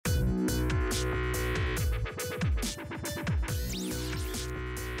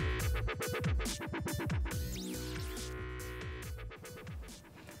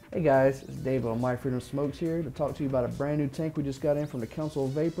Hey guys, it's Dave on My Freedom Smokes here to talk to you about a brand new tank we just got in from the Council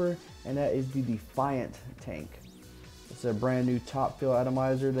of Vapor, and that is the Defiant tank. It's a brand new top fill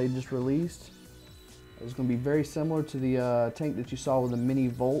atomizer they just released. It's going to be very similar to the tank that you saw with the Mini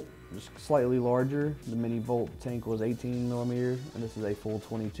Volt, just slightly larger. The Mini Volt tank was 18 millimeter, and this is a full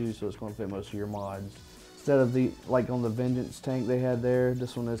 22, so it's going to fit most of your mods. Instead of the, like on the Vengeance tank they had there,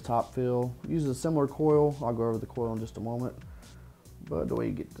 this one is top fill. Uses a similar coil. I'll go over the coil in just a moment. But the way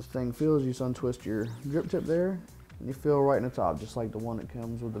you get this thing filled is you just untwist your drip tip there, and you fill right in the top, just like the one that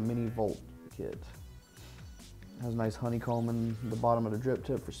comes with the Mini Volt kit. It has a nice honeycomb in the bottom of the drip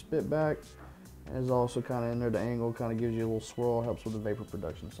tip for spit back, and it's also kind of in there, the angle kind of gives you a little swirl, helps with the vapor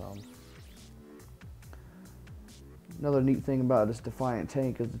production some. Another neat thing about this Defiant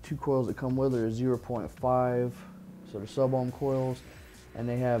tank is the two coils that come with it are 0.5, so they're sub-ohm coils. And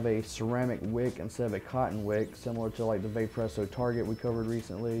they have a ceramic wick instead of a cotton wick, similar to like the Vapresso Target we covered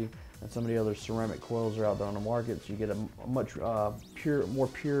recently, and some of the other ceramic coils are out there on the market. So you get a much more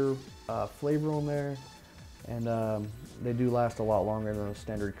pure flavor on there, and they do last a lot longer than a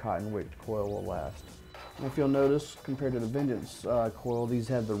standard cotton wick coil will last. And if you'll notice, compared to the Vengeance coil, these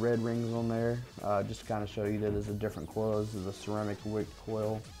have the red rings on there, just to kind of show you that it's a different coil. This is a ceramic wick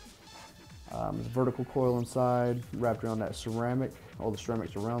coil. There's a vertical coil inside, wrapped around that ceramic. All the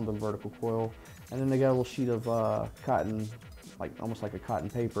ceramics around the vertical coil, and then they got a little sheet of cotton, like almost like a cotton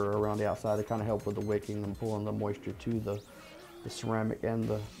paper around the outside to kind of help with the wicking and pulling the moisture to the ceramic and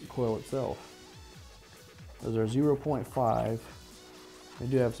the coil itself. Those are 0.5. They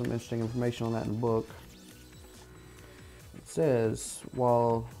do have some interesting information on that in the book. It says,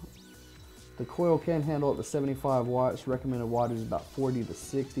 while the coil can handle up to 75 watts, recommended wattage is about 40 to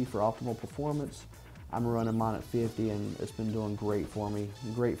 60 for optimal performance. I'm running mine at 50, and it's been doing great for me.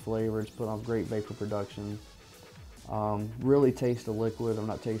 Great flavor, it's put on great vapor production. Really taste the liquid. I'm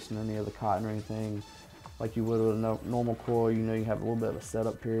not tasting any of the cotton or anything like you would with a normal coil. You know, you have a little bit of a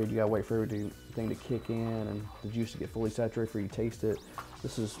setup period. You gotta wait for everything to kick in and the juice to get fully saturated before you taste it.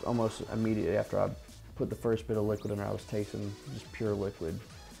 This is almost immediately after I put the first bit of liquid in there, I was tasting just pure liquid.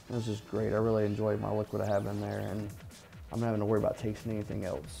 It was just great. I really enjoyed my liquid I have in there, and I'm not having to worry about tasting anything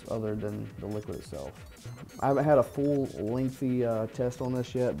else other than the liquid itself. I haven't had a full lengthy test on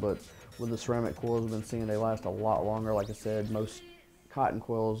this yet, but with the ceramic coils I've been seeing, they last a lot longer. Like I said, most cotton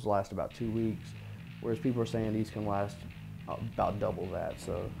coils last about 2 weeks, whereas people are saying these can last about double that.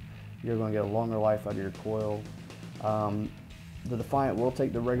 So you're going to get a longer life out of your coil. The Defiant will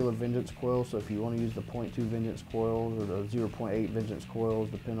take the regular Vengeance coil, so if you want to use the 0.2 Vengeance coils or the 0.8 Vengeance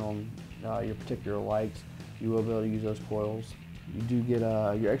coils, depending on your particular likes, you will be able to use those coils. You do get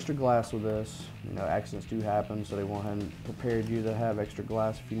your extra glass with this. You know, accidents do happen, so they went ahead and prepared you to have extra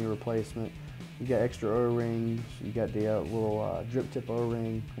glass if you need a replacement. You got extra O-rings. You got the little drip tip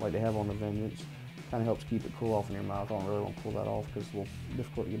O-ring like they have on the Vengeance. Kind of helps keep it cool off in your mouth. I don't really want to pull that off because it's a little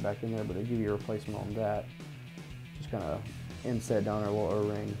difficult to get back in there, but they give you a replacement on that. Just kind of inset down there, a little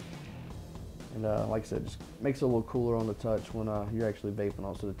O-ring. And like I said, just makes it a little cooler on the touch when you're actually vaping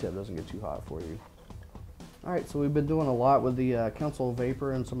on, so the tip doesn't get too hot for you. Alright, so we've been doing a lot with the Council of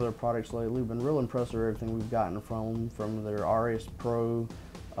Vapor and some of their products lately. We've been real impressed with everything we've gotten from their RS Pro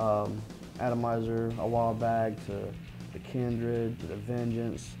atomizer a while back, to the Kindred, to the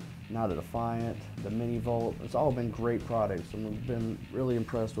Vengeance, now the Defiant, the Mini Volt. It's all been great products, and we've been really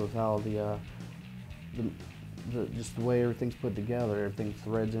impressed with how just the way everything's put together. Everything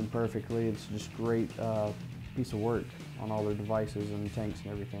threads in perfectly. It's just great piece of work on all their devices and tanks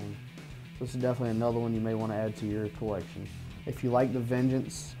and everything. This is definitely another one you may want to add to your collection. If you like the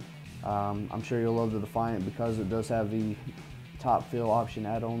Vengeance, I'm sure you'll love the Defiant because it does have the top fill option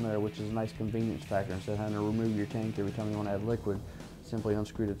add on there, which is a nice convenience factor. Instead of having to remove your tank every time you want to add liquid, simply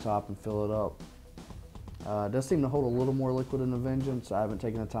unscrew the top and fill it up. It does seem to hold a little more liquid in the Vengeance. I haven't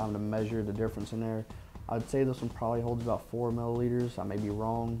taken the time to measure the difference in there. I'd say this one probably holds about 4 milliliters. I may be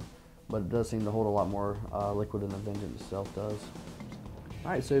wrong, but it does seem to hold a lot more liquid than the Vengeance itself does.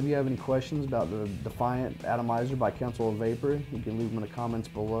 Alright, so if you have any questions about the Defiant Atomizer by Council of Vapor, you can leave them in the comments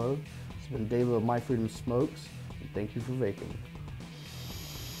below. It's been David of My Freedom Smokes, and thank you for vaping.